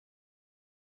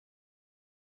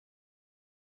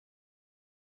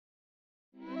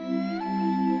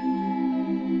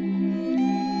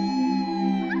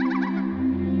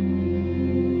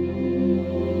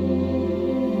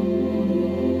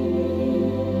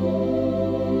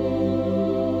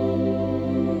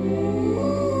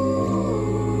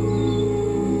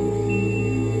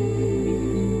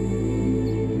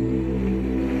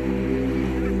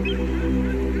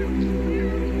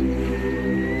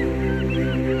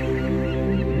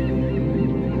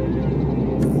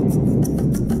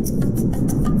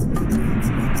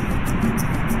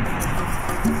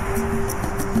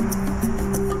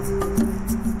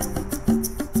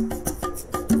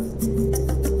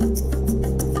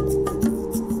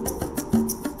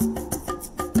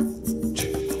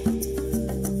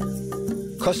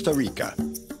Costa Rica.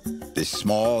 This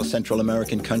small Central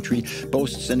American country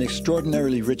boasts an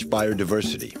extraordinarily rich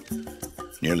biodiversity.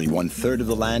 Nearly 1/3 of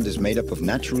the land is made up of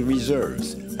natural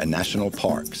reserves and national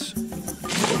parks.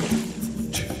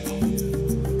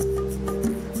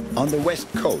 On the west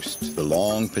coast, the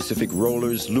long Pacific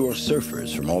rollers lure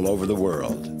surfers from all over the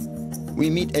world. We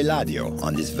meet Eladio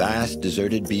on this vast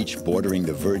deserted beach bordering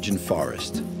the virgin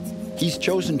forest. He's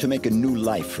chosen to make a new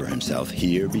life for himself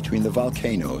here between the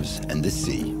volcanoes and the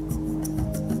sea.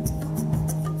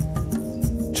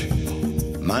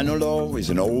 Manolo is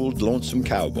an old, lonesome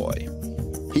cowboy.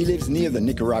 He lives near the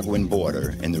Nicaraguan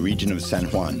border in the region of San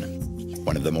Juan,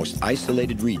 one of the most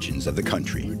isolated regions of the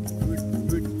country.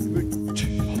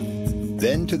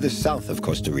 Then to the south of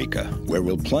Costa Rica, where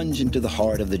we'll plunge into the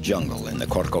heart of the jungle in the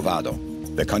Corcovado,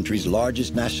 the country's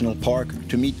largest national park,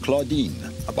 to meet Claudine,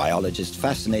 a biologist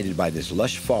fascinated by this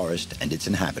lush forest and its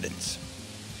inhabitants.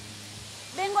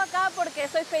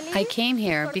 I came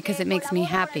here because it makes me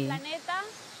happy.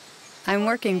 I'm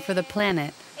working for the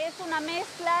planet.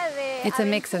 It's a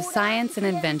mix of science and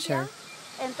adventure.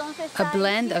 A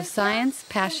blend of science,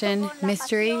 passion,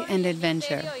 mystery, and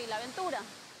adventure.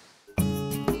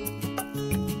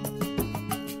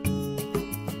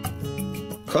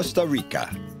 Costa Rica,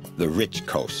 the rich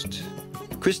coast.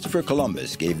 Christopher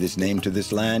Columbus gave this name to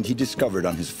this land he discovered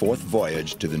on his 4th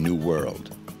voyage to the New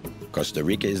World. Costa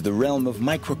Rica is the realm of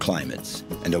microclimates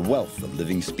and a wealth of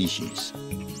living species.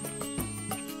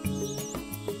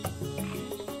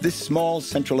 This small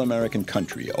Central American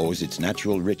country owes its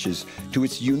natural riches to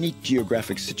its unique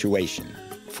geographic situation,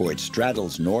 for it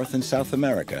straddles North and South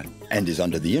America and is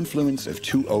under the influence of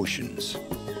 2 oceans.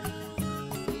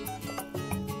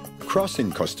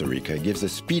 Crossing Costa Rica gives a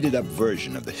speeded-up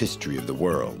version of the history of the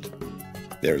world.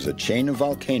 There's a chain of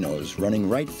volcanoes running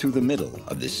right through the middle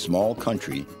of this small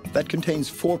country that contains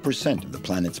 4% of the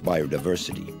planet's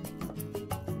biodiversity.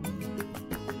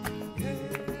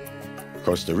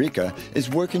 Costa Rica is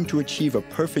working to achieve a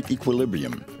perfect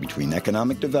equilibrium between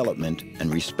economic development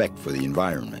and respect for the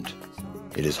environment.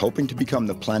 It is hoping to become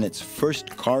the planet's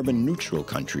first carbon-neutral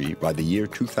country by the year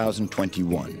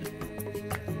 2021.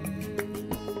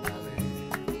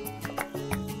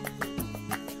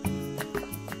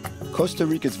 Costa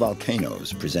Rica's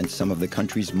volcanoes present some of the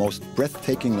country's most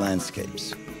breathtaking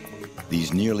landscapes.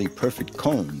 These nearly perfect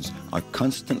cones are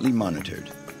constantly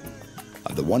monitored.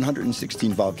 Of the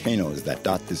 116 volcanoes that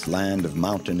dot this land of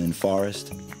mountain and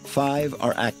forest, 5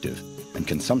 are active and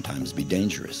can sometimes be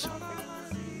dangerous.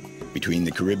 Between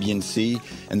the Caribbean Sea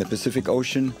and the Pacific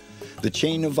Ocean, the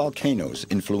chain of volcanoes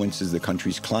influences the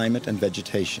country's climate and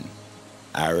vegetation.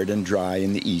 Arid and dry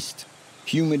in the east,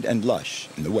 humid and lush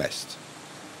in the west.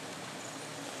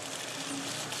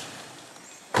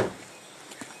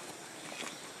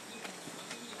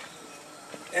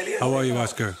 How are you,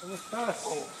 Oscar?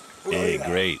 Hey,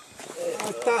 great.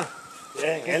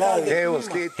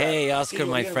 Hey, Oscar,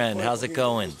 my friend, how's it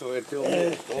going?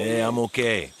 Hey, I'm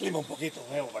okay.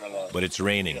 But it's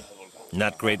raining.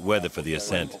 Not great weather for the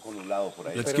ascent.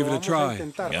 Let's give it a try.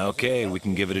 Okay, we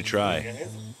can give it a try.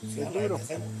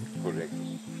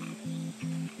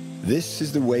 This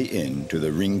is the way in to the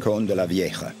Rincón de la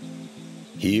Vieja.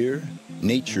 Here,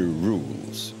 nature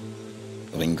rules.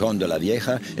 Rincón de la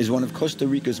Vieja is one of Costa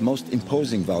Rica's most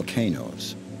imposing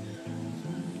volcanoes.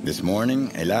 This morning,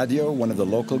 Eladio, one of the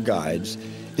local guides,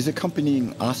 is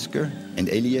accompanying Oscar and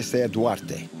Eliezer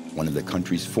Duarte, one of the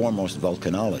country's foremost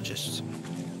volcanologists.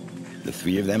 The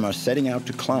 3 of them are setting out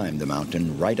to climb the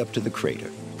mountain right up to the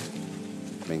crater.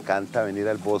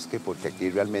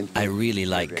 I really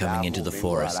like coming into the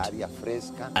forest.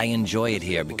 I enjoy it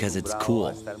here because it's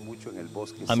cool.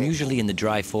 I'm usually in the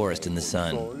dry forest in the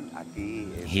sun.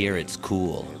 Here it's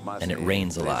cool, and it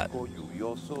rains a lot.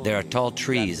 There are tall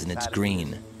trees and it's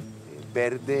green. I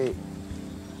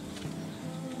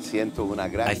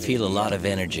feel a lot of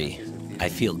energy. I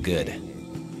feel good.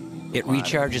 It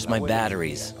recharges my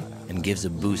batteries and gives a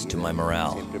boost to my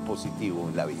morale.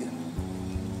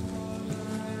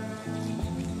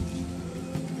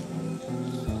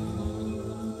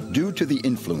 Due to the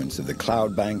influence of the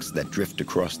cloud banks that drift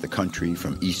across the country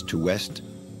from east to west,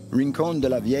 Rincón de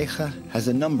la Vieja has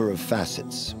a number of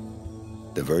facets.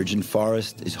 The virgin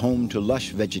forest is home to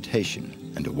lush vegetation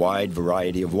and a wide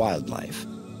variety of wildlife.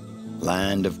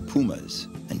 Land of pumas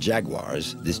and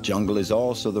jaguars, this jungle is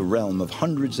also the realm of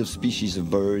hundreds of species of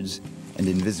birds and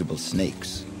invisible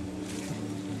snakes.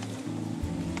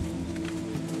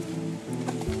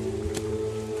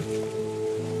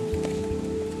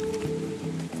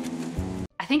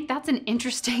 I think that's an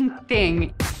interesting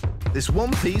thing. This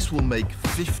one piece will make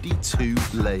 52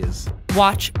 layers.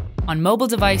 Watch on mobile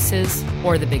devices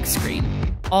or the big screen.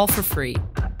 all for free.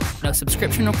 No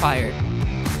subscription required.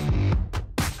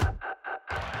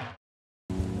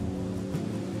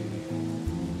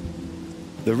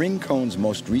 The ring cone's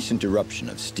most recent eruption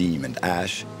of steam and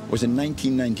ash was in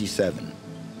 1997.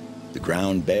 The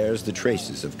ground bears the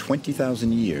traces of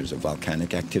 20,000 years of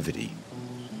volcanic activity.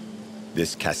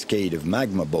 This cascade of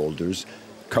magma boulders,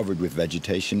 covered with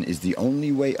vegetation, is the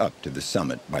only way up to the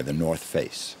summit by the north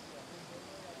face.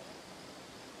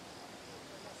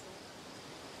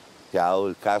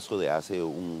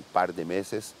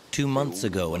 2 months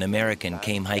ago, an American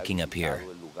came hiking up here.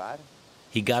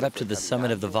 He got up to the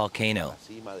summit of the volcano,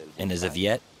 and as of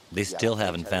yet, they still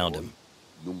haven't found him.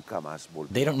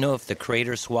 They don't know if the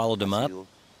crater swallowed him up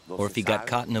or if he got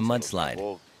caught in a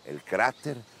mudslide.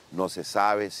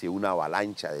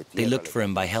 They looked for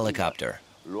him by helicopter.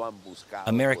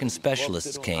 American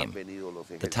specialists came.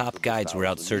 The top guides were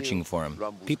out searching for him.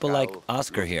 People like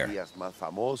Oscar here.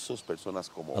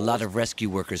 A lot of rescue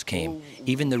workers came.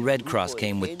 Even the Red Cross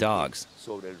came with dogs.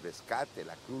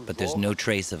 But there's no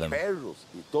trace of him.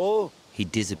 He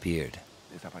disappeared.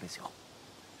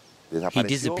 He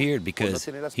disappeared because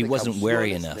he wasn't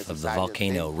wary enough of the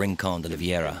volcano Rincon de la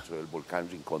Vieja.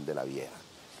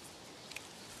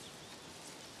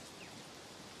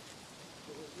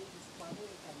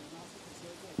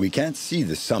 We can't see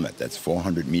the summit that's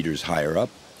 400 meters higher up,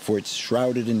 for it's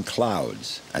shrouded in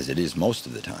clouds, as it is most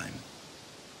of the time.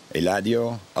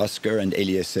 Eladio, Oscar, and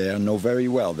Eliezer know very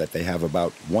well that they have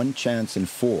about 1 chance in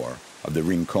 4 of the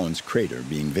Rincon's crater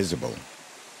being visible.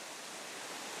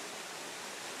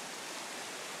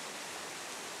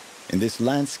 In this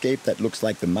landscape that looks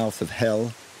like the mouth of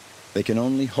hell, they can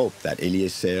only hope that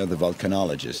Eliezer, the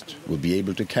volcanologist, will be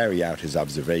able to carry out his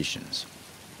observations.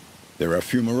 There are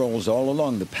fumaroles all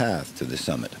along the path to the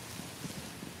summit.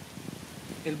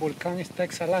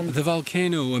 The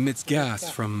volcano emits gas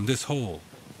from this hole.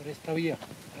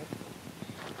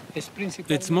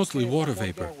 It's mostly water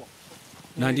vapor.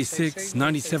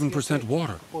 97%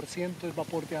 water.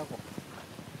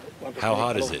 How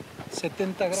hot is it?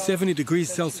 70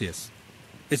 degrees Celsius.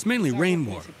 It's mainly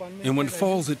rainwater, and when it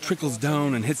falls, it trickles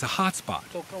down and hits a hot spot.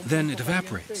 Then it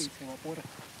evaporates.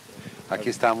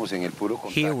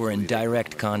 Here we're in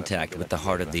direct contact with the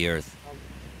heart of the earth.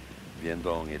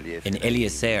 And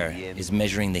Eliezer is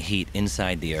measuring the heat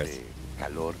inside the earth.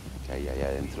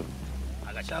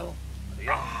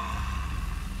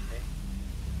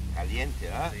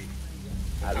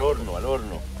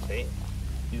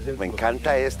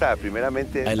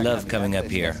 I love coming up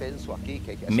here,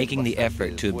 making the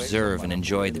effort to observe and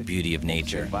enjoy the beauty of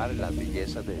nature.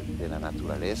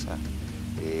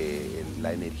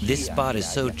 This spot is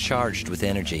so charged with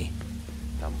energy.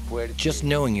 Just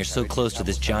knowing you're so close to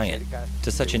this giant,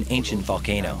 to such an ancient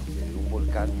volcano.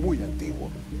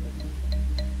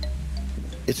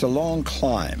 It's a long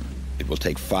climb. It will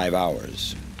take 5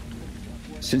 hours.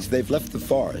 Since they've left the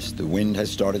forest, the wind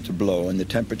has started to blow and the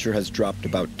temperature has dropped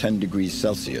about 10 degrees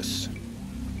Celsius.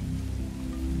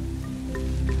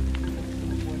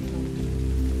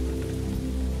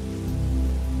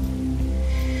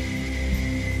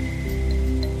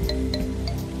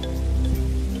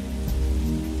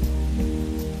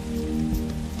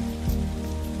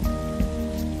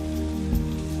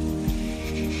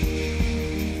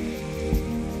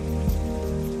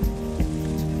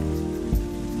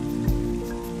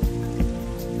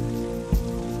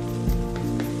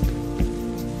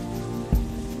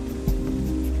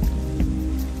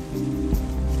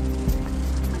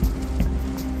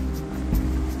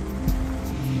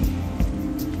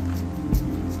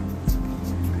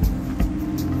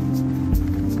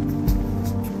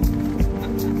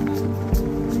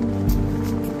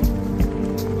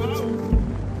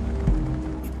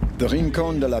 The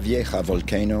Rincon de la Vieja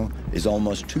volcano is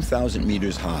almost 2,000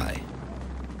 meters high.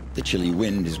 The chilly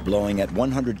wind is blowing at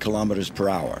 100 kilometers per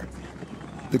hour.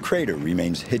 The crater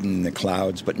remains hidden in the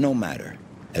clouds, but no matter.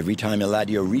 Every time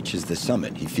Eladio reaches the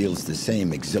summit, he feels the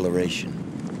same exhilaration.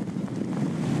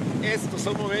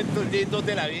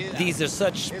 These are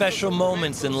such special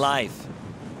moments in life.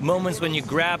 Moments when you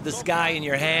grab the sky in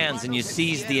your hands and you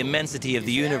seize the immensity of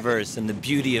the universe and the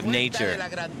beauty of nature.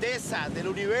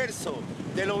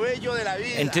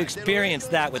 And to experience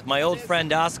that with my old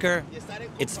friend Oscar,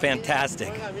 it's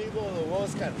fantastic.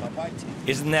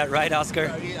 Isn't that right,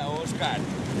 Oscar?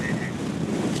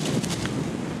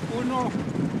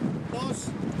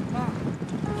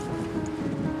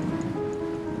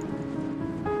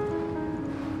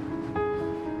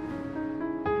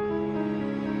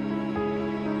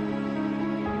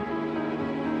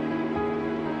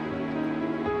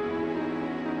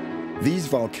 These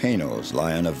volcanoes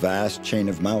lie on a vast chain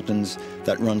of mountains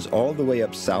that runs all the way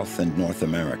up South and North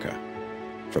America,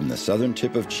 from the southern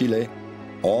tip of Chile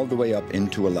all the way up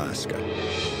into Alaska.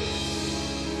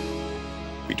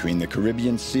 Between the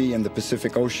Caribbean Sea and the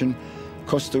Pacific Ocean,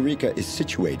 Costa Rica is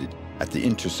situated at the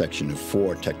intersection of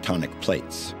 4 tectonic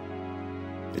plates.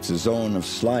 It's a zone of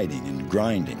sliding and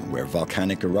grinding where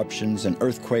volcanic eruptions and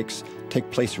earthquakes take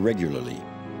place regularly.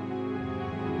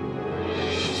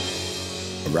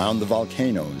 Around the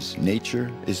volcanoes,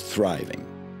 nature is thriving,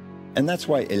 and that's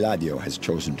why Eladio has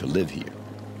chosen to live here.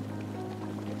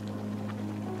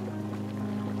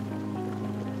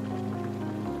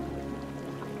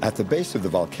 At the base of the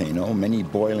volcano, many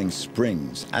boiling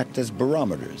springs act as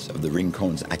barometers of the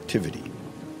Rincon's activity.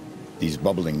 These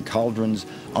bubbling cauldrons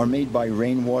are made by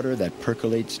rainwater that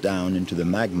percolates down into the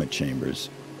magma chambers,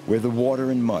 where the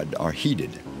water and mud are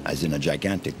heated as in a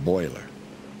gigantic boiler.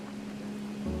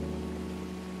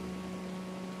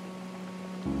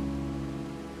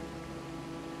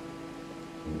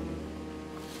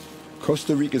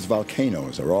 Costa Rica's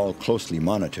volcanoes are all closely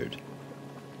monitored.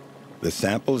 The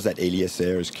samples that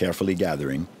Eliezer is carefully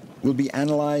gathering will be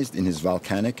analyzed in his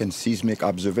volcanic and seismic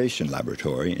observation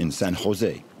laboratory in San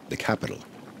Jose, the capital.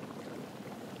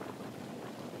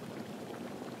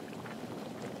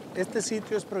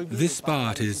 This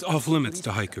spot is off limits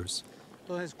to hikers.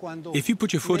 If you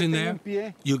put your foot in there,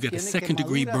 you'll get a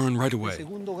second-degree burn right away.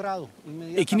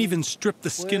 It can even strip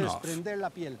the skin off.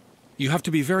 You have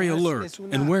to be very alert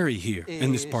and wary here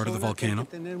in this part of the volcano.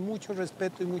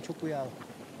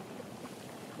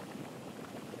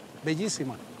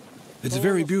 It's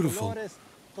very beautiful.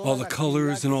 All the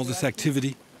colors and all this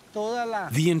activity.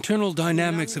 The internal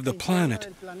dynamics of the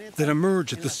planet that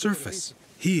emerge at the surface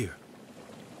here.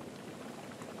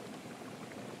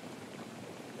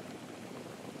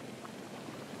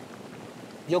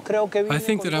 I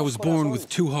think that I was born with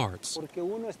 2 hearts,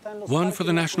 one for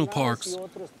the national parks,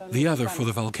 the other for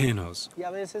the volcanoes.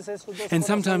 And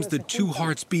sometimes the 2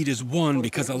 hearts beat as one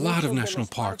because a lot of national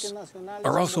parks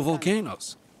are also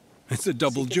volcanoes. It's a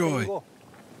double joy.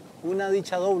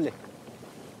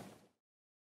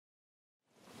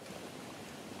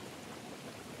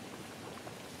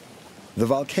 The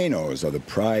volcanoes are the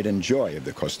pride and joy of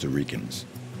the Costa Ricans,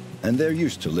 and they're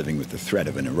used to living with the threat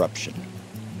of an eruption.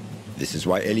 This is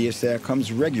why Eliezer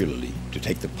comes regularly to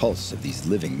take the pulse of these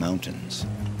living mountains.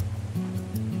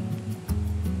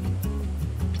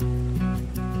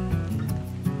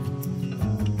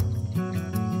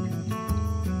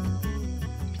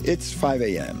 It's 5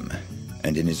 a.m.,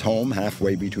 and in his home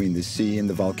halfway between the sea and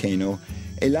the volcano,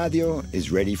 Eladio is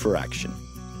ready for action.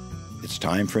 It's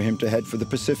time for him to head for the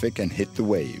Pacific and hit the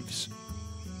waves.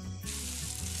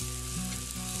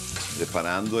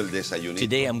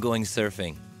 Today I'm going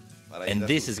surfing, and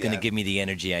this is going to give me the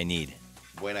energy I need.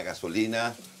 Buena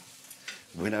gasolina,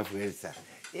 buena fuerza.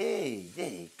 Hey,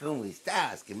 hey, ¿cómo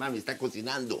estás? Que mami está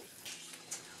cocinando.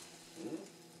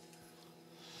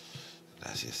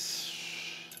 Gracias.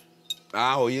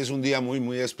 Hoy es un día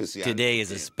muy especial. Today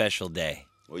is a special day.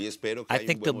 I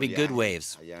think there'll be good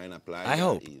waves. I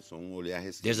hope.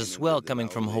 There's a swell coming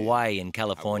from Hawaii and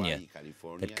California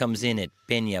that comes in at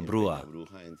Peña Brua.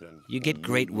 You get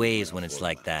great waves when it's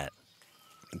like that.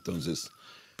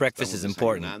 Breakfast is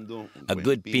important. A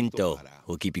good pinto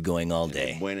will keep you going all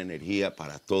day. Buena energía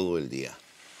para todo el día.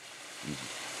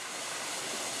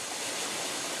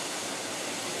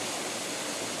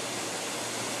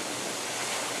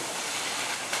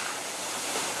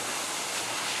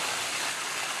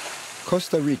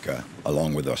 Costa Rica,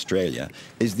 along with Australia,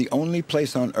 is the only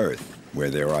place on Earth where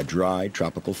there are dry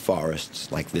tropical forests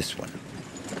like this one.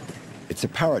 It's a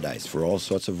paradise for all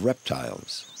sorts of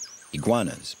reptiles,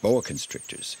 iguanas, boa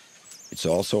constrictors. It's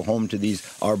also home to these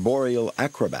arboreal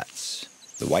acrobats,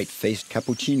 the white-faced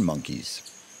capuchin monkeys.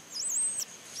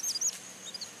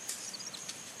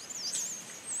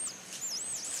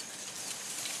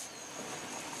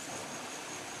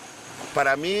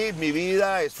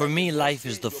 For me, life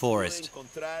is the forest.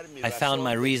 I found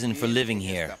my reason for living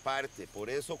here.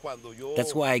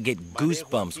 That's why I get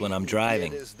goosebumps when I'm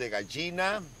driving.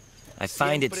 I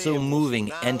find it so moving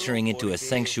entering into a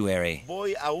sanctuary.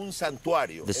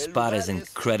 The spot is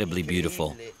incredibly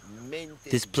beautiful.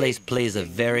 This place plays a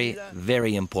very,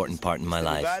 very important part in my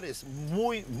life.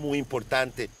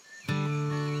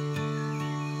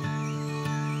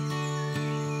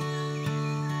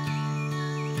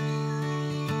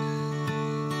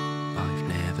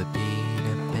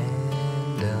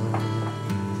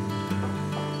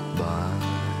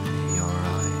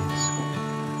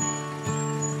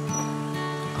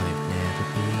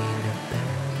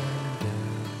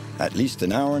 At least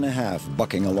an hour and a half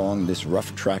bucking along this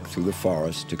rough track through the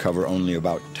forest to cover only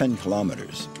about 10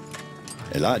 kilometers.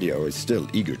 Eladio is still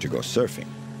eager to go surfing.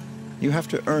 You have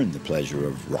to earn the pleasure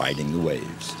of riding the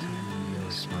waves.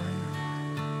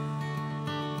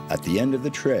 At the end of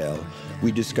the trail,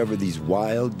 we discover these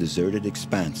wild, deserted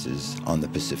expanses on the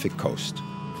Pacific coast.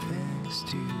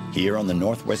 Here on the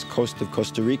northwest coast of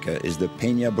Costa Rica is the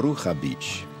Peña Bruja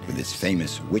beach with its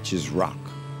famous Witch's Rock.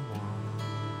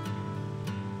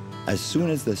 As soon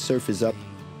as the surf is up,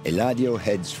 Eladio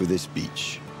heads for this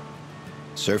beach.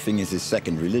 Surfing is his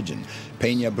second religion.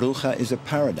 Peña Bruja is a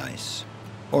paradise,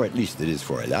 or at least it is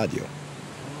for Eladio.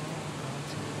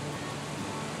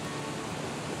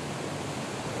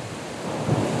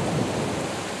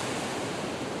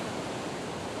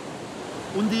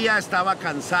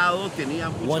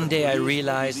 One day I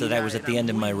realized that I was at the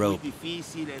end of my rope.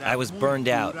 I was burned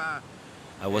out.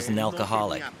 I was an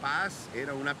alcoholic.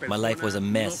 My life was a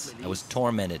mess. I was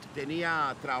tormented.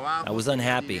 I was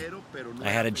unhappy. I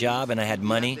had a job and I had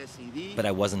money, but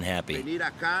I wasn't happy.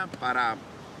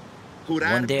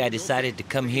 One day I decided to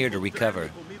come here to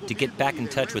recover, to get back in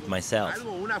touch with myself.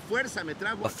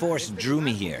 A force drew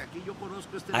me here.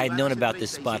 I had known about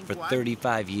this spot for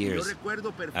 35 years.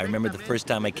 I remember the first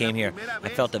time I came here, I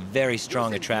felt a very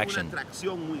strong attraction.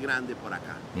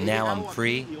 Now I'm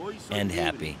free and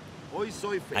happy.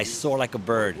 I soar like a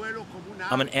bird.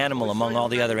 I'm an animal among all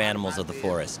the other animals of the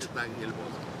forest.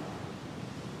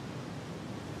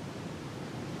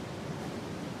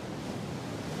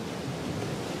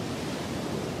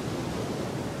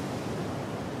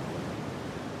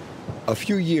 A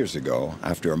few years ago,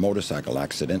 after a motorcycle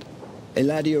accident,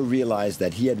 Eladio realized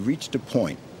that he had reached a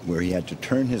point where he had to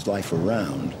turn his life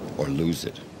around or lose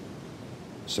it.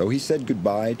 So he said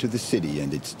goodbye to the city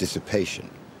and its dissipation,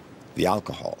 the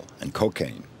alcohol and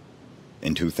cocaine.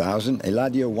 In 2000,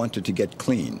 Eladio wanted to get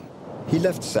clean. He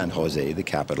left San Jose, the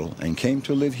capital, and came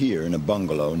to live here in a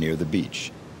bungalow near the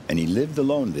beach. And he lived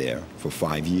alone there for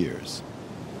 5 years.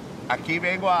 I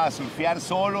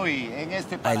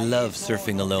love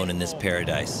surfing alone in this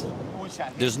paradise.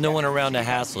 There's no one around to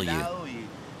hassle you.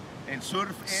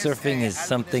 Surfing is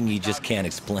something you just can't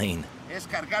explain.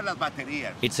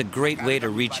 It's a great way to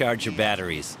recharge your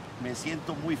batteries.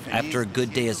 After a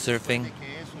good day of surfing,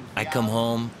 I come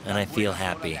home and I feel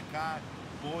happy.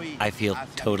 I feel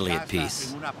totally at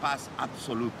peace.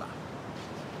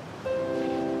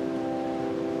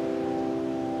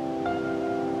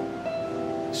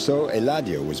 So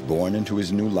Eladio was born into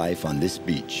his new life on this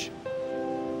beach.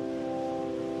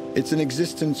 It's an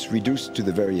existence reduced to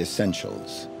the very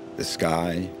essentials: the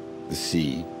sky, the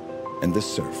sea, and the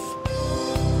surf.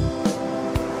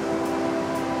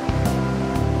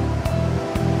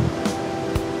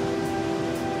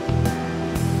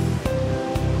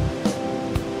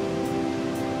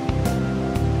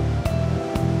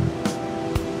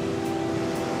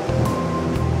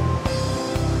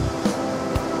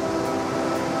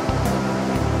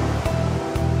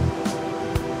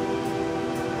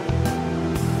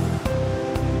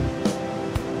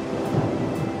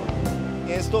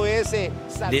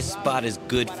 This spot is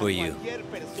good for you,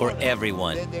 for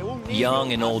everyone,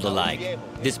 young and old alike.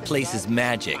 This place is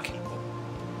magic.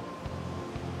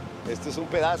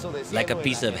 Like a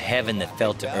piece of heaven that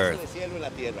fell to earth.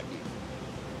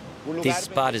 This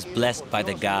spot is blessed by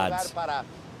the gods.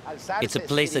 It's a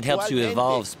place that helps you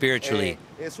evolve spiritually.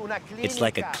 It's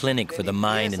like a clinic for the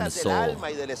mind and the soul.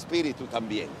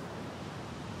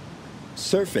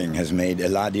 Surfing has made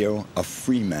Eladio a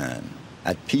free man,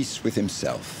 at peace with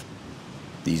himself.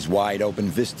 These wide open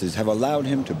vistas have allowed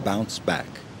him to bounce back.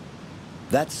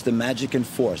 That's the magic and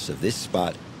force of this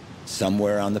spot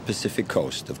somewhere on the Pacific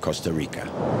coast of Costa Rica.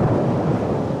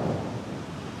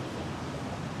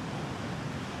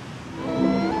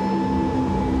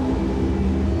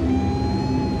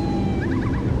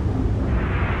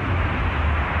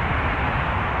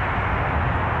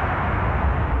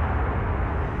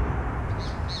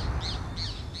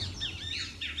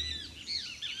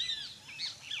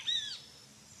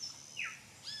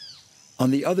 On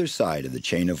the other side of the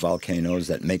chain of volcanoes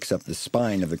that makes up the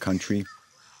spine of the country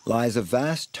lies a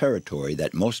vast territory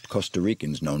that most Costa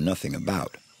Ricans know nothing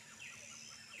about.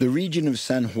 The region of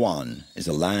San Juan is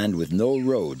a land with no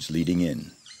roads leading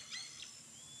in.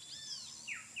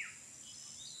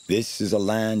 This is a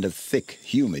land of thick,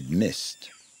 humid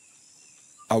mist.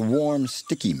 A warm,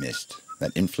 sticky mist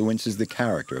that influences the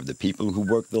character of the people who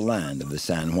work the land of the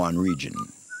San Juan region.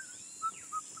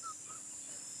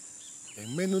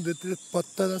 En menos de 3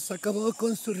 patadas acabó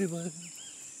con su rival,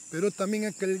 pero también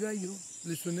aquel gallo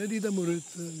le hizo una herida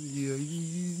mortal y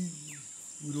ahí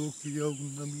juró que era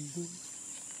un amigo.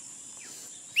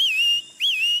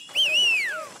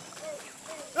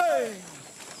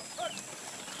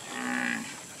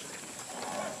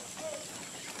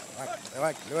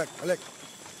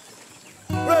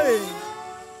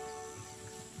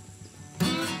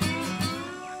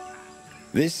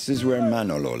 This is where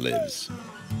Manolo lives.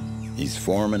 He's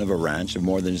foreman of a ranch of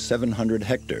more than 700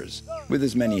 hectares, with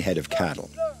as many head of cattle.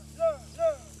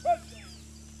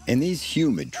 In these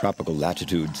humid tropical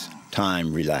latitudes,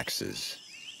 time relaxes.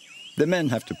 The men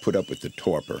have to put up with the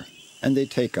torpor, and they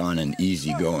take on an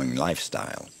easygoing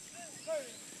lifestyle.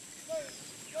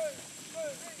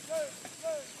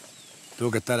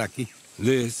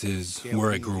 This is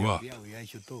where I grew up.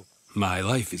 My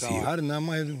life is here.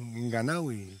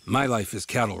 My life is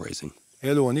cattle raising.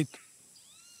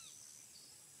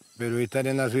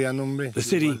 The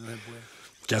city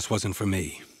just wasn't for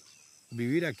me.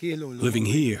 Living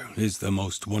here is the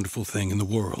most wonderful thing in the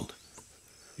world.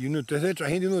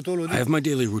 I have my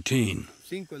daily routine.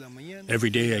 Every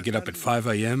day I get up at 5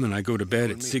 a.m. and I go to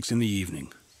bed at 6 in the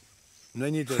evening.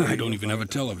 I don't even have a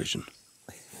television.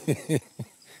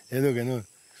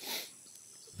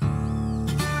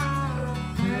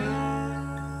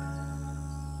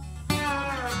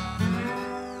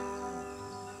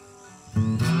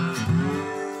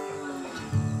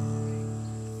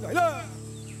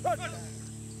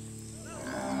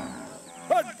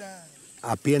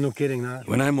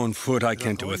 When I'm on foot, I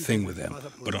can't do a thing with them.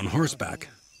 But on horseback,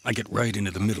 I get right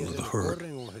into the middle of the herd.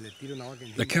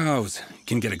 The cows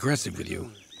can get aggressive with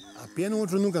you.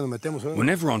 We're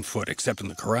never on foot except in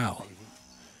the corral.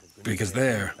 Because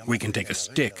there, we can take a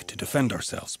stick to defend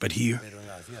ourselves. But here,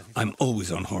 I'm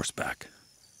always on horseback.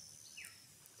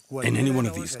 And any one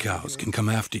of these cows can come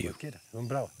after you.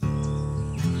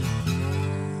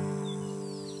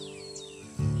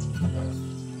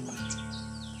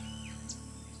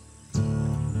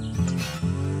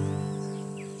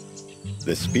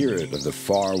 The spirit of the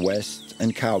far west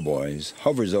and cowboys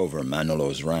hovers over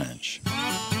Manolo's ranch.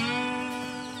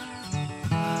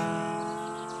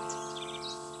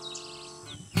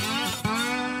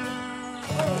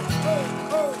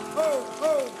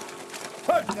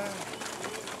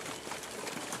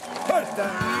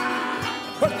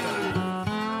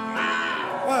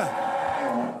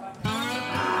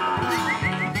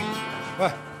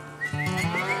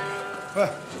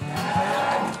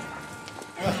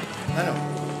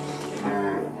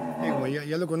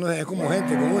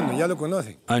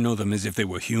 I know them as if they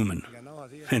were human,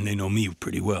 and they know me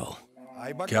pretty well.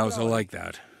 Cows are like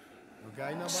that.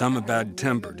 Some are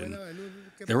bad-tempered, and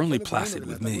they're only placid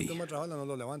with me.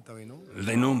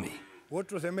 They know me.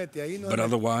 But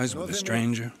otherwise, with a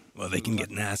stranger, well, they can get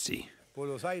nasty.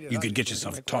 You could get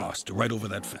yourself tossed right over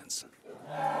that fence.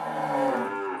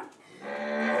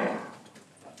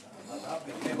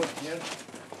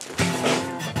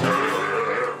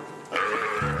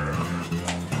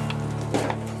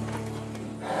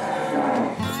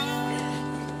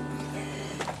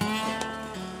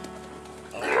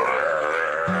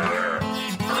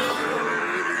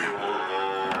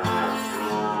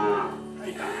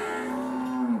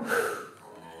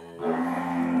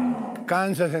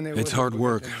 It's hard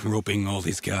work roping all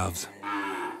these calves.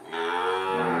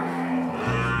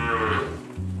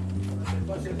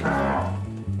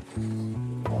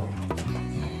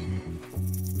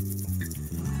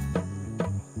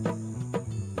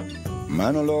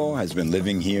 Manolo has been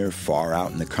living here far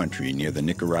out in the country near the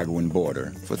Nicaraguan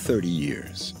border for 30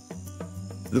 years.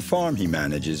 The farm he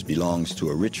manages belongs to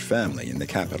a rich family in the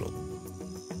capital.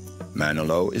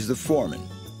 Manolo is the foreman.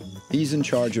 He's in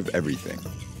charge of everything.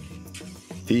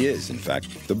 He is, in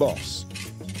fact, the boss.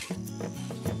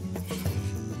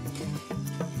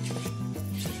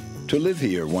 To live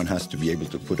here, one has to be able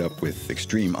to put up with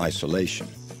extreme isolation.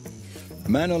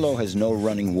 Manolo has no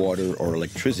running water or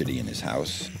electricity in his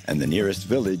house, and the nearest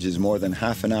village is more than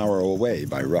half an hour away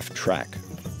by rough track.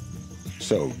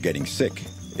 So getting sick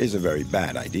is a very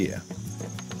bad idea.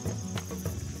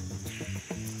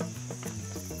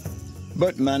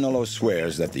 But Manolo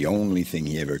swears that the only thing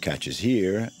he ever catches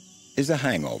here is a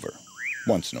hangover,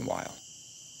 once in a while.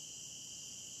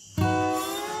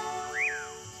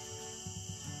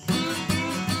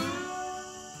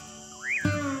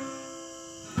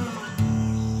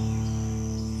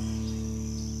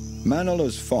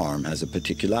 Manolo's farm has a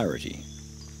particularity.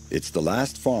 It's the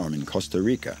last farm in Costa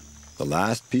Rica, the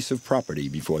last piece of property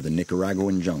before the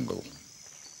Nicaraguan jungle.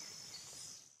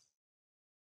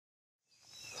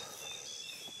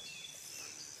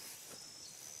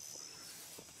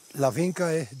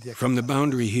 From the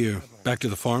boundary here back to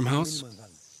the farmhouse,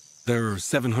 there are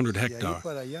 700 hectares.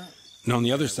 And on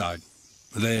the other side,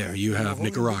 There you have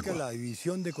Nicaragua.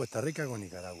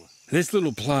 This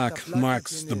little plaque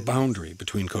marks the boundary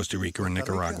between Costa Rica and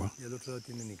Nicaragua.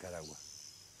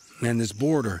 And this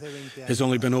border has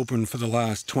only been open for the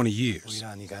last 20 years.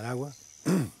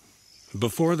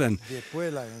 Before then,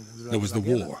 there was the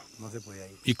war.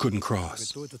 You couldn't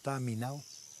cross.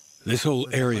 This whole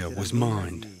area was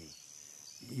mined.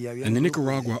 And the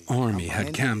Nicaragua army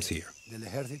had camps here.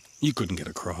 You couldn't get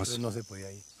across.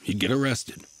 You'd get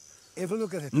arrested.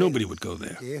 Nobody would go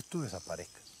there.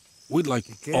 We'd like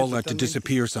all that to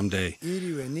disappear someday,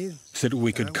 so that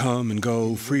we could come and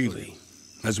go freely,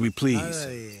 as we please,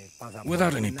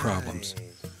 without any problems,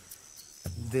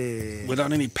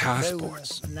 without any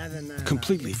passports,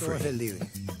 completely free.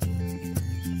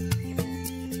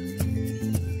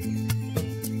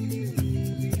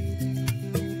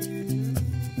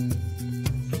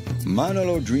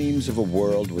 Manolo dreams of a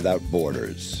world without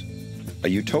borders. A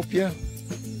utopia?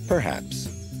 Perhaps.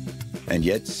 And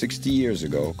yet, 60 years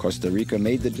ago, Costa Rica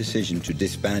made the decision to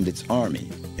disband its army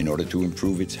in order to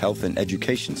improve its health and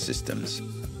education systems.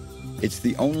 It's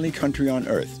the only country on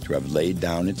earth to have laid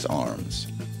down its arms.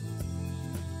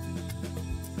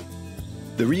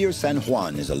 The Rio San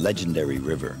Juan is a legendary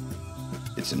river.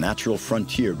 It's a natural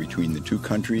frontier between the two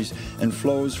countries and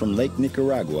flows from Lake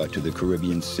Nicaragua to the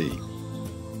Caribbean Sea.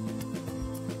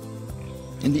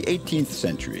 In the 18th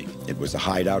century, it was a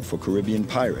hideout for Caribbean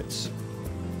pirates.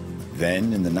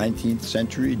 Then, in the 19th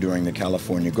century, during the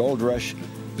California gold rush,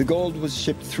 the gold was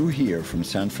shipped through here from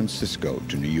San Francisco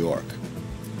to New York.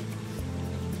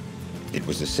 It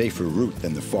was a safer route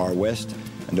than the far west,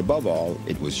 and above all,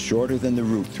 it was shorter than the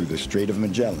route through the Strait of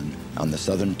Magellan on the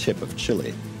southern tip of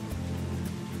Chile.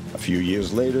 A few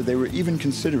years later, they were even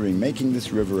considering making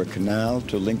this river a canal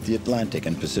to link the Atlantic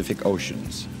and Pacific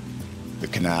Oceans. The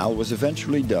canal was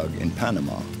eventually dug in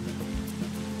Panama.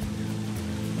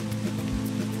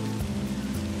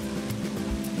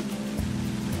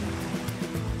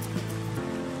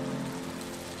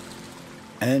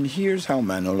 And here's how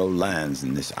Manolo lands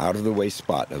in this out-of-the-way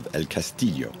spot of El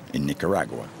Castillo in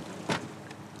Nicaragua.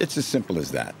 It's as simple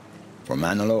as that. For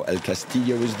Manolo, El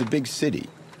Castillo is the big city.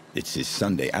 It's his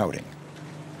Sunday outing.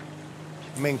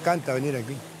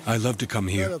 I love to come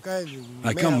here.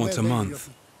 I come once a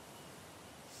month.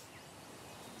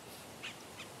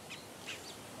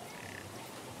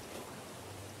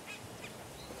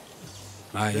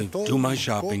 I do my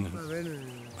shopping.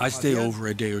 I stay over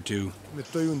a day or two.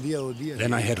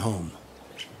 Then I head home.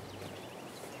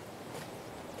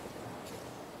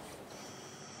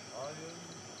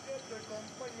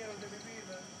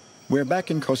 We're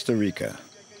back in Costa Rica.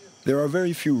 There are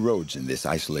very few roads in this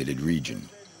isolated region.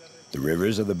 The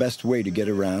rivers are the best way to get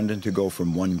around and to go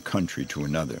from one country to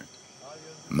another.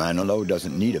 Manolo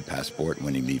doesn't need a passport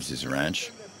when he leaves his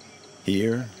ranch.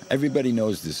 Here, everybody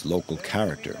knows this local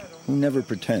character, who never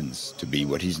pretends to be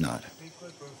what he's not.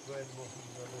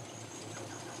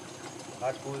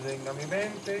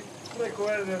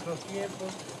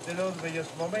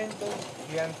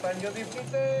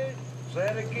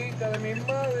 cerquita de mi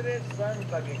madre,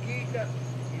 Santa Quiquica,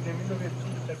 y de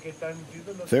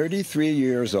 33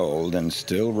 years old and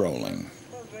still rolling.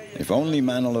 If only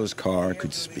Manolo's car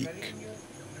could speak.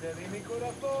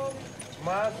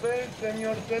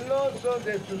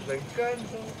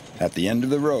 At the end of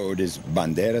the road is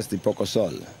Banderas de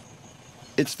Pocosol.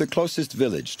 It's the closest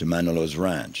village to Manolo's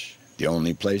ranch, the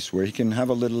only place where he can have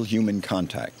a little human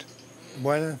contact.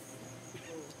 Bueno,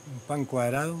 pan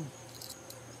cuadrado.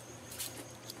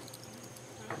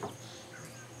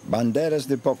 Banderas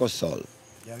de Pocosol,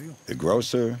 the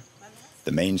grocer,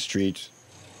 the main street,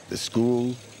 the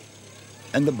school,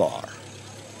 and the bar.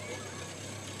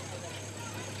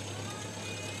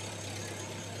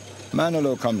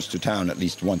 Manolo comes to town at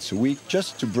least once a week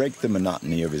just to break the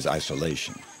monotony of his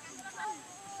isolation.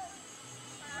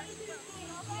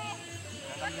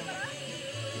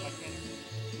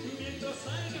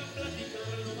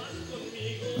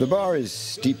 The bar is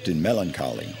steeped in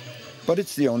melancholy, but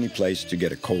it's the only place to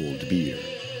get a cold beer.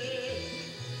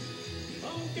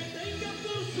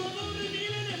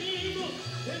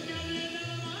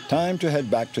 Time to head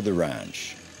back to the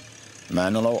ranch.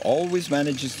 Manolo always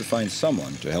manages to find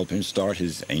someone to help him start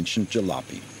his ancient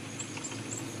jalopy.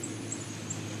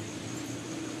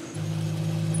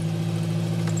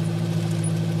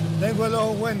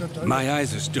 My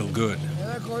eyes are still good.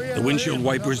 The windshield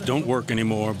wipers don't work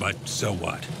anymore, but so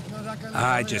what?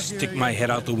 I just stick my head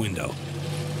out the window.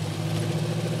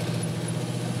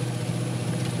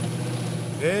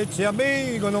 Eche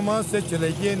amigo, nomás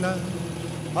échele llena,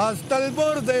 hasta el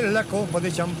borde la copa de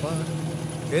champán.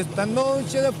 Esta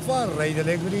noche de farra y de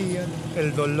alegría,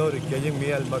 el dolor que hay en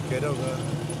mi alma quiero ahogar.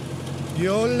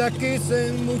 Yo la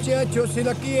quise, muchachos, y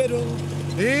la quiero,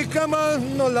 y jamás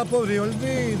no la podré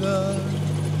olvidar.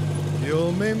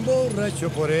 Yo me emborracho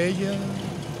por ella,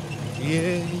 y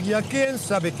ella quién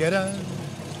sabe qué hará.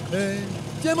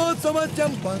 Llevo tomar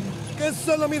champán, que es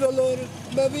solo mi dolor,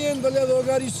 bebiéndole a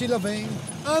hogar, y si la ven,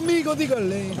 amigo,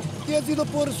 díganle que ha sido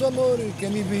por su amor que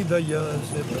mi vida ya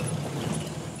se va.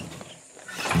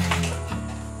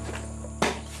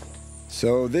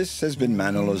 So this has been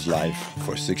Manolo's life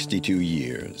for 62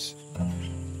 years.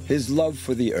 His love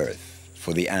for the earth,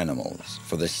 for the animals,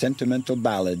 for the sentimental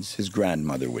ballads his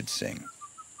grandmother would sing.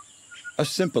 A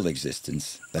simple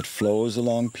existence that flows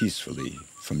along peacefully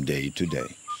from day to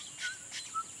day.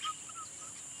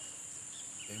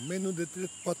 En menos de 3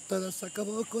 patadas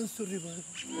acabó con su rival.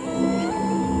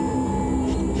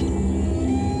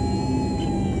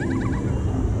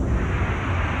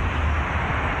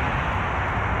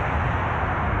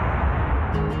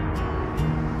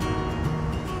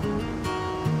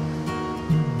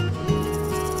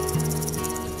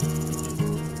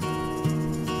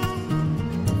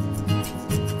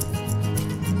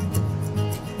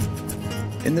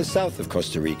 In the south of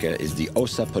Costa Rica is the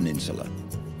Osa Peninsula,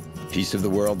 a piece of the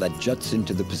world that juts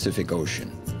into the Pacific Ocean.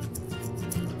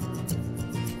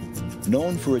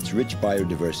 Known for its rich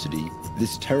biodiversity,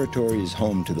 this territory is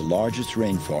home to the largest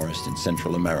rainforest in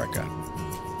Central America.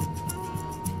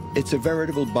 It's a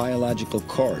veritable biological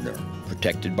corridor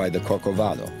protected by the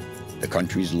Corcovado, the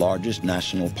country's largest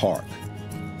national park.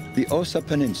 The Osa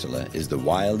Peninsula is the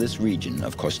wildest region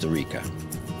of Costa Rica.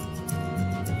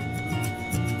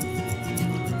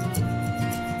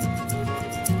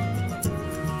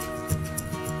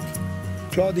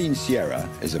 Claudine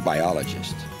is a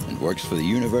biologist and works for the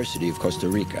University of Costa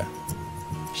Rica.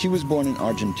 She was born in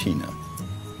Argentina.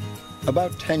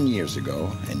 About 10 years ago,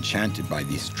 enchanted by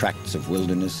these tracts of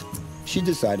wilderness, she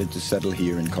decided to settle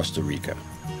here in Costa Rica.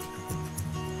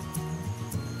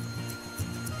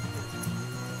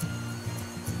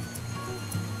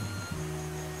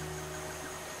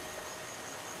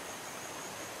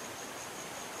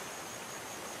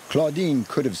 Claudine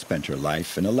could have spent her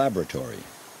life in a laboratory,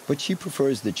 but she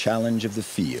prefers the challenge of the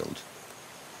field.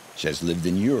 She has lived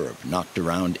in Europe, knocked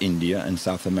around India and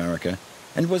South America,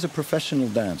 and was a professional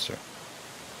dancer.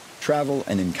 Travel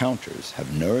and encounters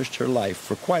have nourished her life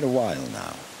for quite a while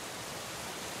now.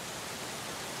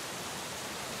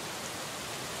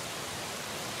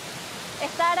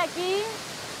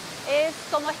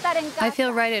 I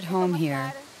feel right at home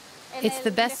here. It's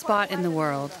the best spot in the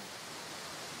world.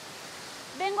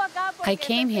 I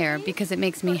came here because it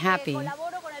makes me happy.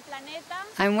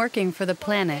 I'm working for the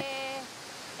planet.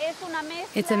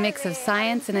 It's a mix of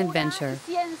science and adventure.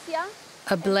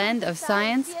 A blend of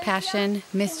science, passion,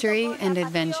 mystery, and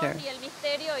adventure.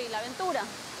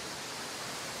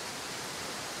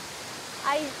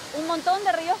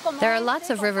 There are lots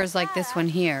of rivers like this one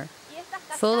here,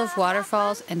 full of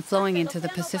waterfalls and flowing into the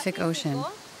Pacific Ocean.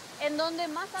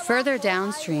 Further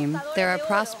downstream, there are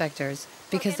prospectors,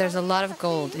 because there's a lot of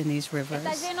gold in these rivers.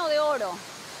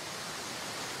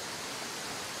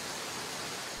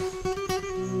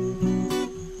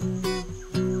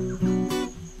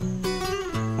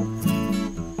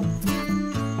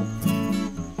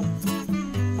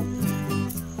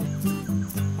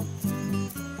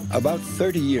 About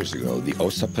 30 years ago, the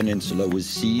Osa Peninsula was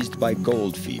seized by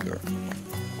gold fever.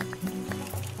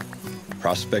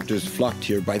 Prospectors flocked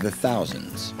here by the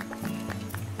thousands.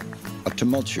 A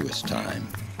tumultuous time.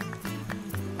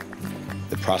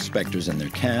 The prospectors and their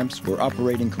camps were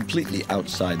operating completely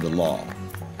outside the law.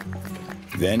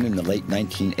 Then, in the late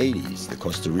 1980s, the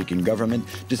Costa Rican government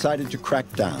decided to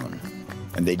crack down,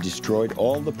 and they destroyed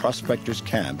all the prospectors'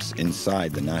 camps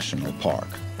inside the national park.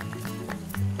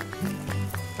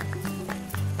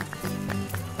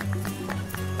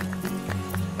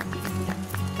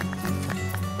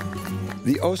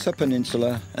 The Osa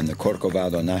Peninsula and the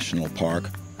Corcovado National Park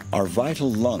are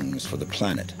vital lungs for the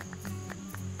planet.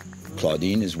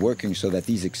 Claudine is working so that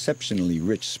these exceptionally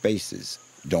rich spaces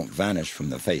don't vanish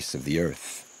from the face of the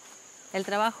earth.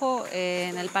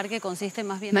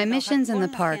 My missions in the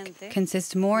park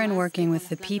consist more in working with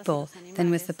the people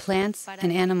than with the plants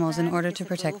and animals in order to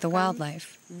protect the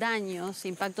wildlife.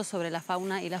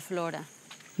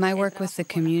 My work with the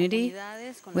community,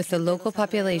 with the local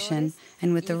population,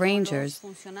 and with the rangers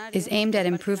is aimed at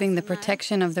improving the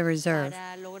protection of the reserve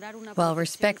while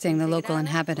respecting the local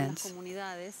inhabitants.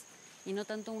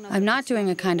 I'm not doing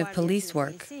a kind of police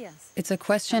work. It's a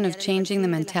question of changing the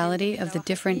mentality of the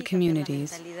different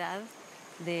communities.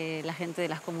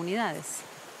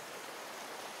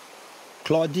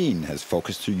 Claudine has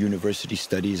focused her university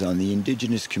studies on the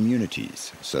indigenous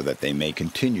communities so that they may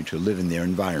continue to live in their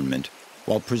environment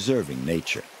while preserving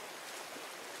nature.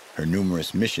 Her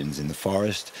numerous missions in the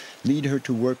forest lead her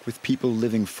to work with people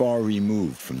living far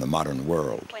removed from the modern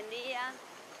world.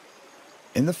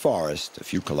 In the forest, a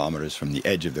few kilometers from the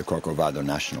edge of the Corcovado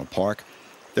National Park,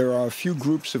 there are a few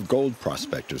groups of gold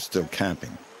prospectors still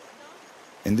camping.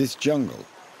 In this jungle,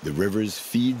 the rivers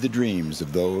feed the dreams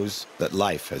of those that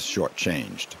life has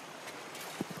shortchanged.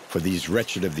 For these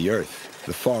wretched of the earth,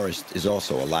 the forest is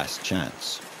also a last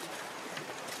chance.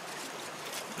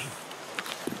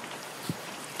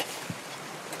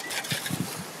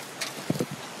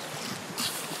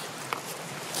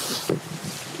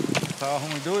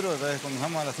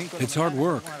 It's hard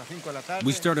work.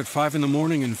 We start at 5 in the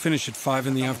morning and finish at 5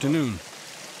 in the afternoon.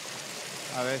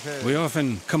 We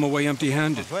often come away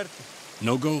empty-handed.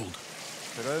 No gold.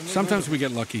 Sometimes we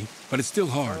get lucky, but it's still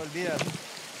hard.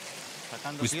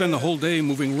 We spend the whole day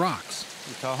moving rocks.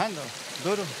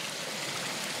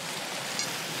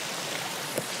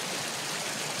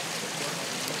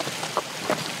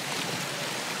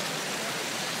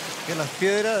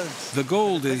 The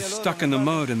gold is stuck in the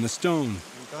mud and the stone.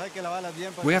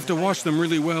 We have to wash them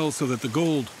really well so that the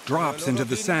gold drops into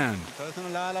the sand.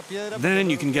 Then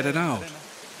you can get it out.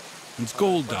 It's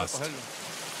gold dust.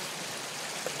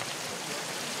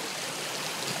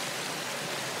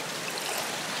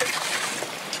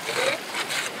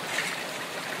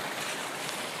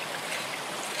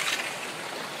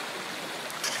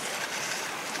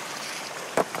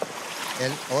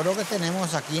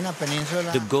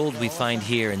 The gold we find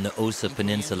here in the Osa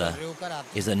Peninsula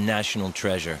is a national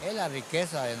treasure.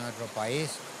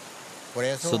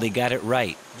 So they got it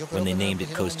right when they named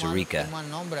it Costa Rica.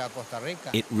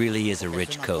 It really is a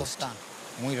rich coast.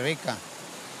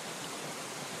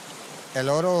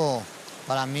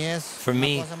 For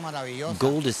me,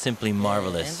 gold is simply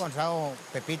marvelous.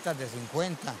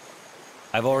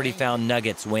 I've already found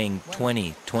nuggets weighing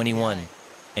 20, 21,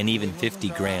 and even 50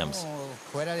 grams.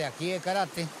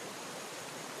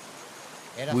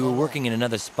 We were working in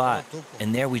another spot,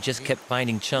 and there we just kept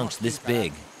finding chunks this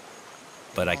big.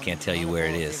 But I can't tell you where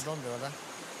it is.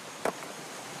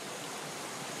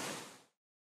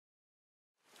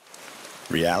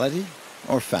 Reality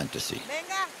or fantasy?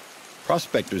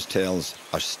 Prospectors' tales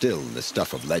are still the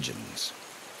stuff of legends.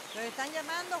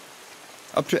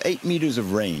 Up to 8 meters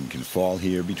of rain can fall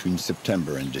here between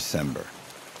September and December.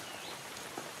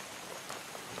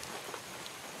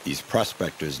 These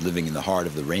prospectors living in the heart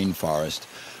of the rainforest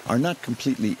are not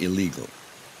completely illegal.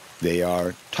 They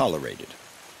are tolerated.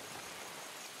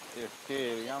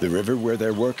 The river where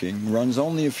they're working runs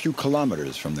only a few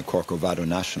kilometers from the Corcovado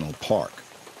National Park.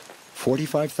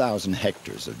 45,000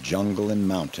 hectares of jungle and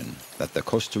mountain that the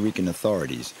Costa Rican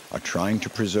authorities are trying to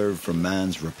preserve from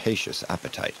man's rapacious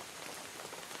appetite.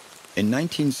 In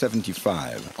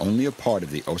 1975, only a part of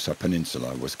the Osa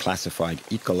Peninsula was classified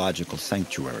ecological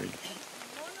sanctuary.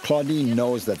 Claudine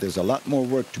knows that there's a lot more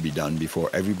work to be done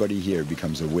before everybody here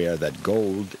becomes aware that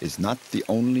gold is not the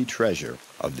only treasure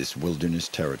of this wilderness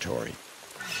territory.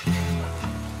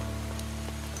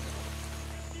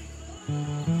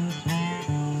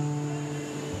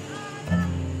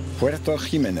 Puerto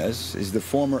Jimenez is the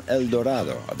former El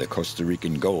Dorado of the Costa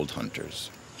Rican gold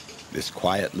hunters. This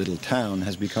quiet little town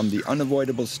has become the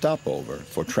unavoidable stopover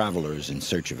for travelers in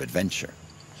search of adventure.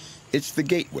 It's the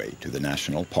gateway to the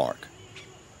national park.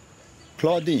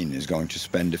 Claudine is going to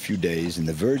spend a few days in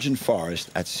the virgin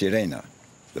forest at Sirena,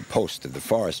 the post of the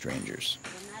forest rangers.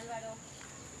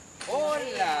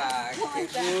 Hola,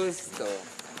 qué gusto.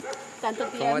 Tanto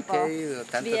tiempo. ¿Cómo te ha ido?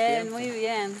 Tanto tiempo. Muy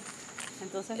bien.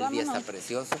 Entonces, El día está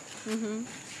precioso.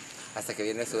 Hasta que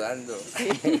viene sudando.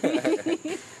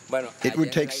 Bueno, it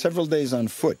would take several days on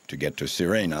foot to get to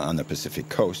Sirena on the Pacific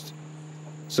coast,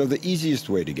 so the easiest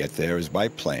way to get there is by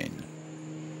plane.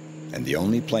 And the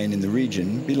only plane in the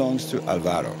region belongs to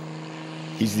Alvaro.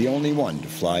 He's the only one to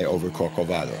fly over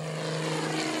Corcovado.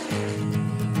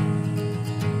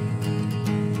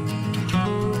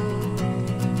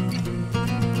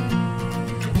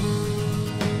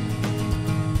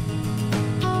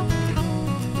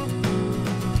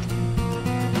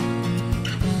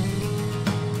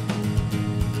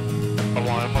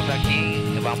 Como vemos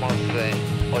aquí, vamos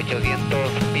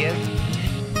 800 pies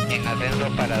en ascenso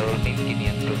para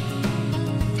 2500.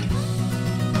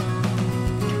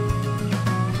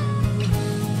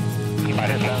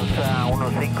 Lanza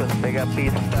 1.5, despega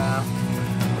pista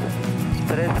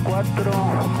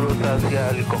 3-4, cruza hacia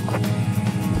el Coco.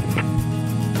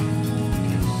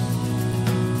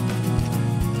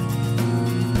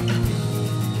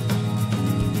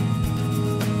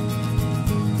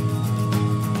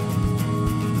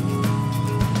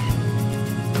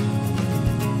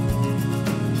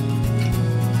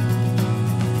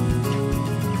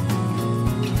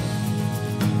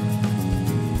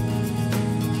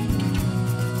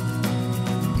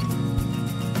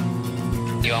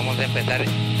 vamos a empezar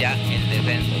ya el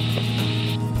descenso.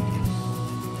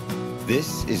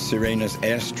 This is Sirena's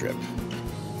airstrip,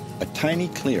 a tiny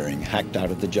clearing hacked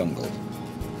out of the jungle.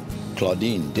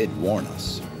 Claudine did warn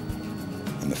us.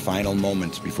 In the final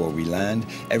moments before we land,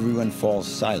 everyone falls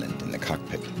silent in the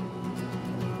cockpit.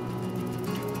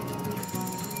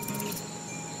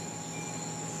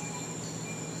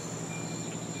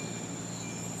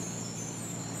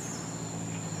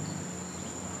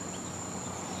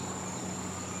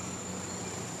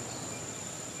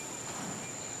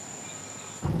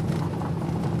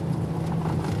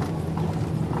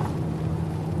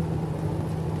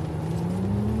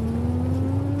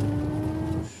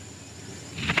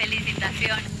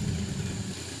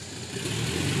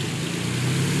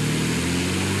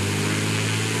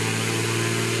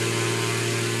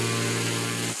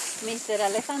 Mr.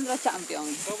 Alessandro Champion.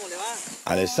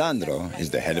 Alessandro is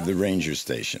the head of the ranger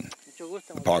station.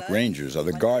 The park rangers are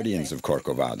the guardians of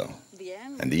Corcovado,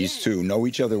 and these two know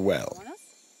each other well.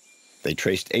 They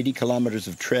traced 80 kilometers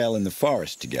of trail in the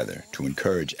forest together to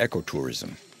encourage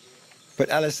ecotourism. But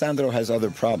Alessandro has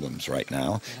other problems right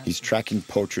now. He's tracking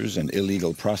poachers and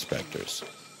illegal prospectors.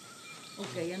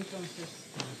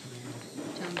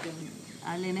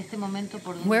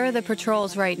 Where are the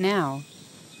patrols right now?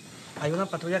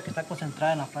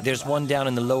 There's one down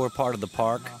in the lower part of the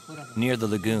park, near the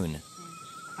lagoon.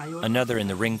 Another in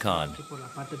the rincon.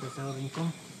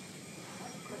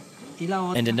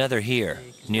 And another here,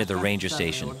 near the ranger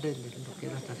station.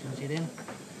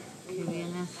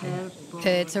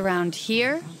 It's around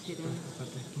here?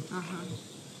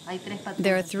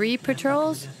 There are 3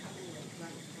 patrols?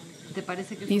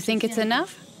 You think it's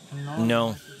enough?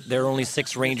 No, there are only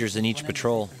 6 rangers in each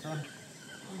patrol.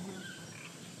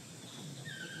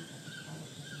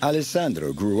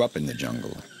 Alessandro grew up in the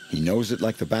jungle. He knows it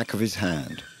like the back of his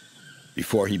hand.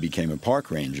 Before he became a park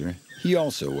ranger, he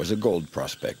also was a gold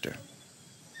prospector.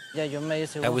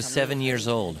 I was 7 years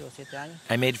old.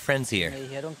 I made friends here.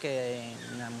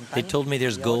 They told me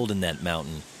there's gold in that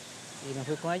mountain.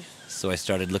 So I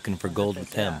started looking for gold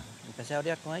with them.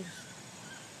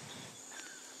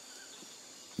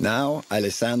 Now,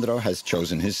 Alessandro has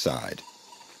chosen his side.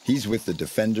 He's with the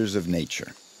defenders of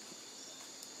nature.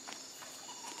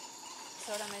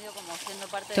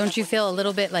 Don't you feel a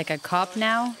little bit like a cop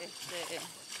now?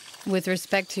 With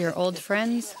respect to your old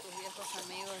friends?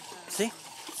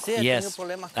 Yes,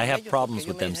 I have problems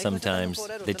with them sometimes.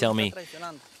 They tell me,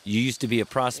 you used to be a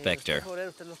prospector.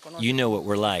 You know what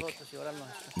we're like.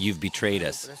 You've betrayed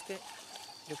us.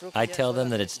 I tell them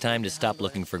that it's time to stop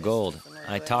looking for gold.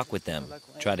 I talk with them,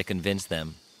 try to convince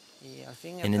them.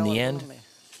 And in the end,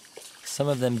 some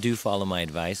of them do follow my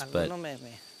advice, but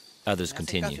others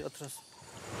continue.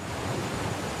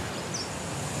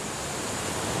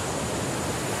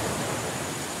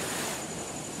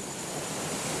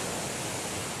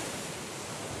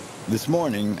 This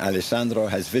morning, Alessandro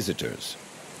has visitors.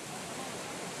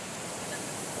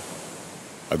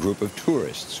 A group of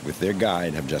tourists with their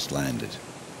guide have just landed.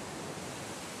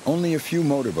 Only a few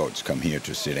motorboats come here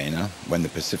to Sirena when the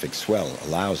Pacific swell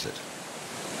allows it.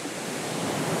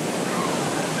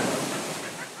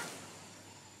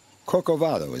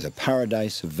 Corcovado is a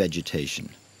paradise of vegetation.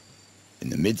 In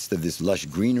the midst of this lush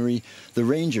greenery, the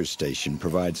ranger station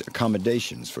provides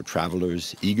accommodations for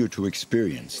travelers eager to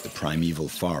experience the primeval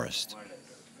forest.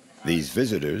 These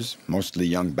visitors, mostly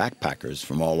young backpackers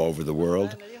from all over the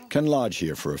world, can lodge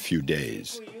here for a few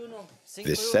days.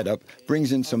 This setup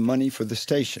brings in some money for the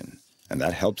station, and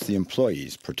that helps the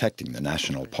employees protecting the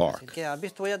national park.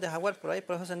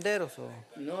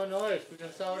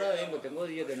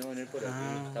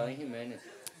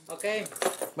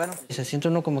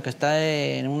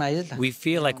 We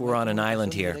feel like we're on an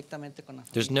island here.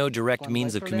 There's no direct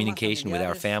means of communication with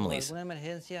our families.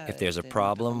 If there's a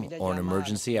problem or an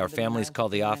emergency, our families call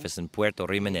the office in Puerto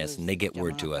Jimenez and they get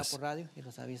word to us.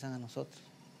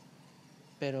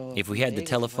 If we had the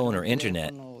telephone or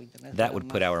internet, that would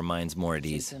put our minds more at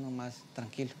ease.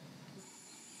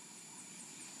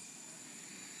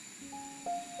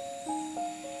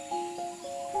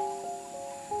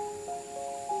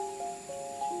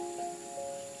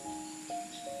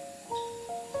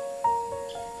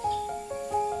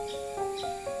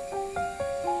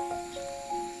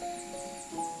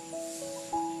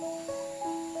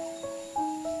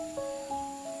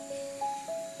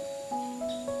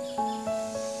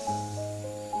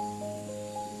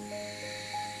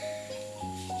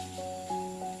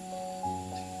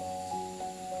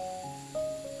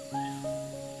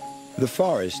 The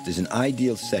forest is an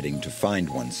ideal setting to find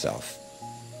oneself.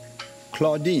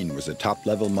 Claudine was a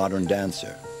top-level modern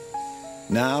dancer.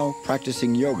 Now,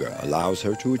 practicing yoga allows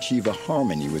her to achieve a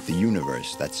harmony with the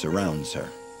universe that surrounds her.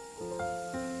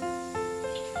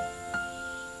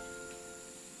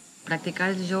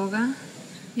 Practicar yoga.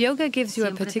 Yoga gives you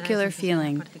a particular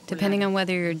feeling, depending on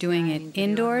whether you're doing it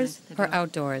indoors or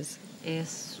outdoors.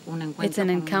 It's an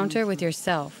encounter with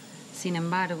yourself.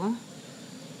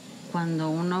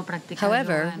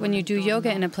 However, when you do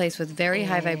yoga in a place with very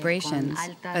high vibrations,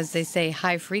 as they say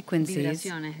high frequencies,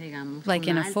 like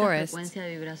in a forest,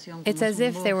 it's as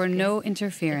if there were no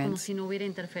interference.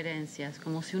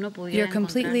 You're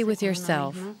completely with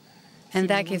yourself, and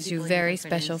that gives you very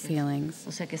special feelings.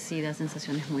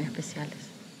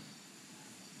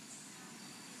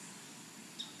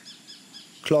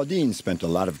 Claudine spent a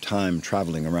lot of time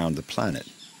traveling around the planet.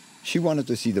 She wanted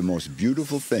to see the most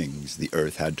beautiful things the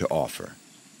Earth had to offer.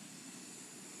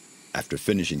 After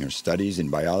finishing her studies in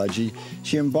biology,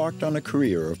 she embarked on a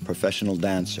career of professional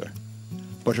dancer.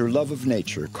 But her love of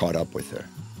nature caught up with her.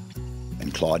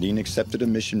 And Claudine accepted a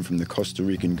mission from the Costa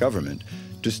Rican government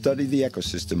to study the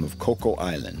ecosystem of Coco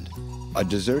Island, a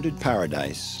deserted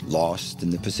paradise lost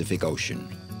in the Pacific Ocean.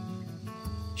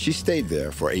 She stayed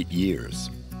there for 8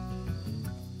 years.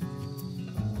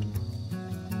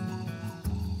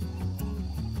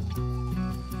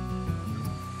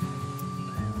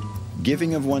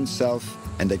 Giving of oneself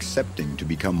and accepting to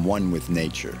become one with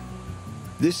nature.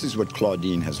 This is what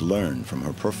Claudine has learned from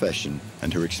her profession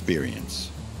and her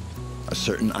experience. A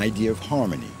certain idea of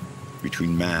harmony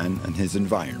between man and his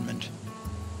environment.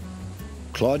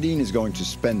 Claudine is going to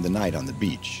spend the night on the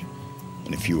beach.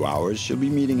 In a few hours, she'll be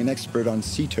meeting an expert on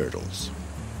sea turtles.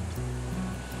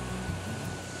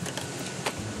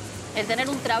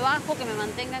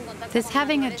 This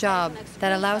having a job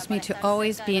that allows me to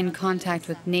always be in contact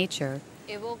with nature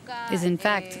is in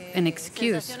fact an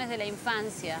excuse.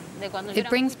 It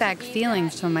brings back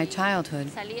feelings from my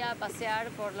childhood.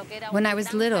 When I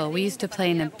was little, we used to play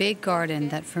in a big garden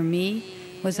that for me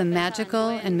was a magical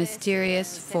and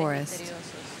mysterious forest.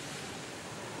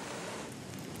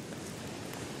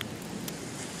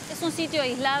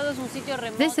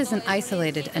 This is an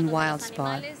isolated and wild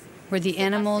spot where the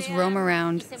animals roam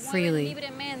around freely,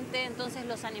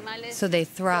 so they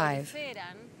thrive.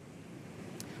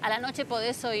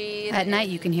 At night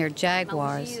you can hear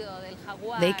jaguars.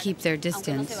 They keep their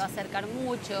distance.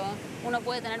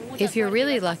 If you're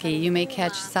really lucky, you may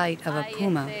catch sight of a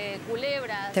puma.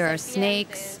 There are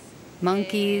snakes,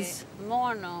 monkeys.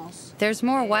 There's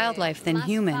more wildlife than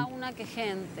human.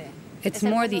 It's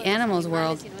more the animals'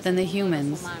 world than the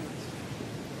humans.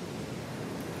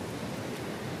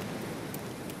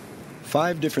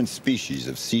 5 different species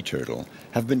of sea turtle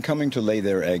have been coming to lay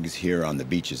their eggs here on the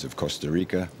beaches of Costa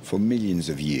Rica for millions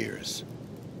of years.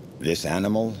 This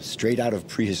animal, straight out of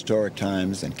prehistoric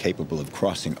times and capable of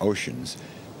crossing oceans,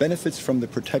 benefits from the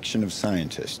protection of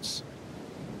scientists.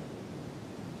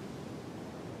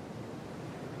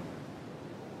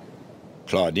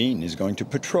 Claudine is going to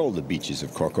patrol the beaches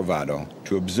of Corcovado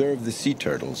to observe the sea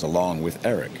turtles along with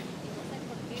Eric.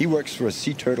 He works for a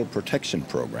sea turtle protection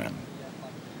program.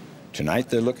 Tonight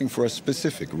they're looking for a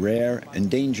specific rare,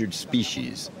 endangered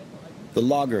species, the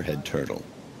loggerhead turtle.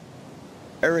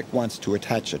 Eric wants to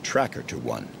attach a tracker to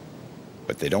one,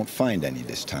 but they don't find any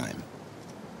this time.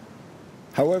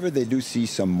 However, they do see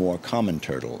some more common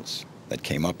turtles that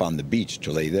came up on the beach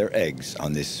to lay their eggs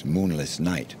on this moonless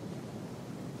night.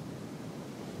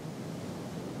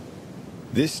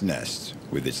 This nest,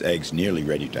 with its eggs nearly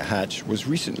ready to hatch, was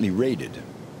recently raided.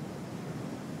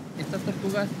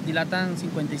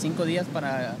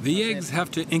 The eggs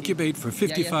have to incubate for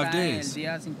 55 days.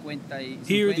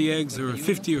 Here, the eggs are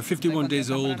 50 or 51 days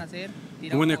old,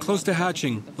 and when they're close to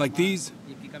hatching, like these,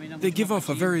 they give off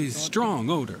a very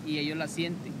strong odor.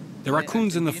 The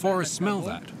raccoons in the forest smell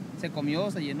that.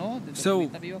 So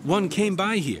one came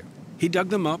by here. He dug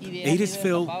them up, ate his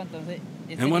fill,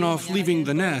 and went off leaving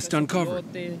the nest uncovered.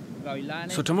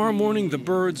 So tomorrow morning the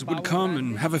birds would come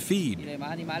and have a feed.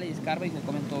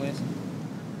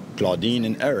 Claudine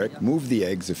and Eric move the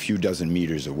eggs a few dozen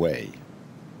meters away.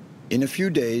 In a few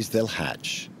days they'll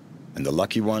hatch, and the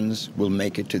lucky ones will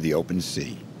make it to the open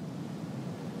sea.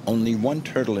 Only 1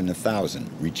 turtle in 1,000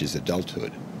 reaches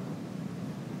adulthood.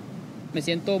 I'm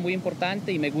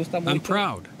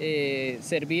proud.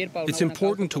 It's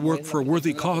important to work for a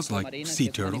worthy cause like sea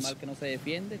turtles,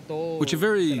 which are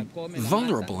very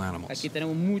vulnerable animals.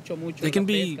 They can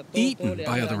be eaten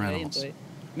by other animals.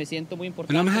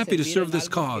 And I'm happy to serve this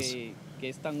cause,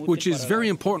 which is very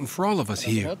important for all of us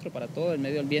here.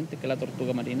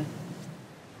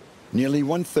 Nearly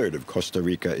 1/3 of Costa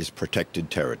Rica is protected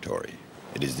territory.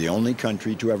 It is the only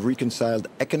country to have reconciled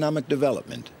economic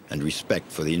development and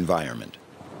respect for the environment.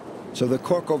 So the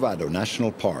Corcovado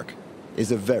National Park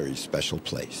is a very special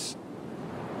place.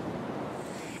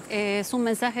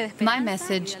 My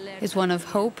message is one of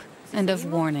hope and of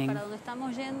warning.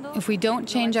 If we don't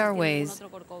change our ways,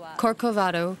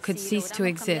 Corcovado could cease to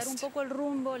exist.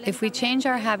 If we change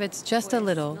our habits just a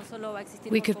little,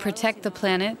 we could protect the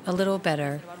planet a little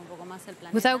better.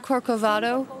 Without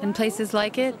Corcovado and places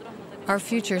like it, our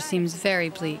future seems very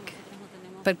bleak.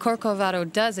 But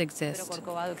Corcovado does exist.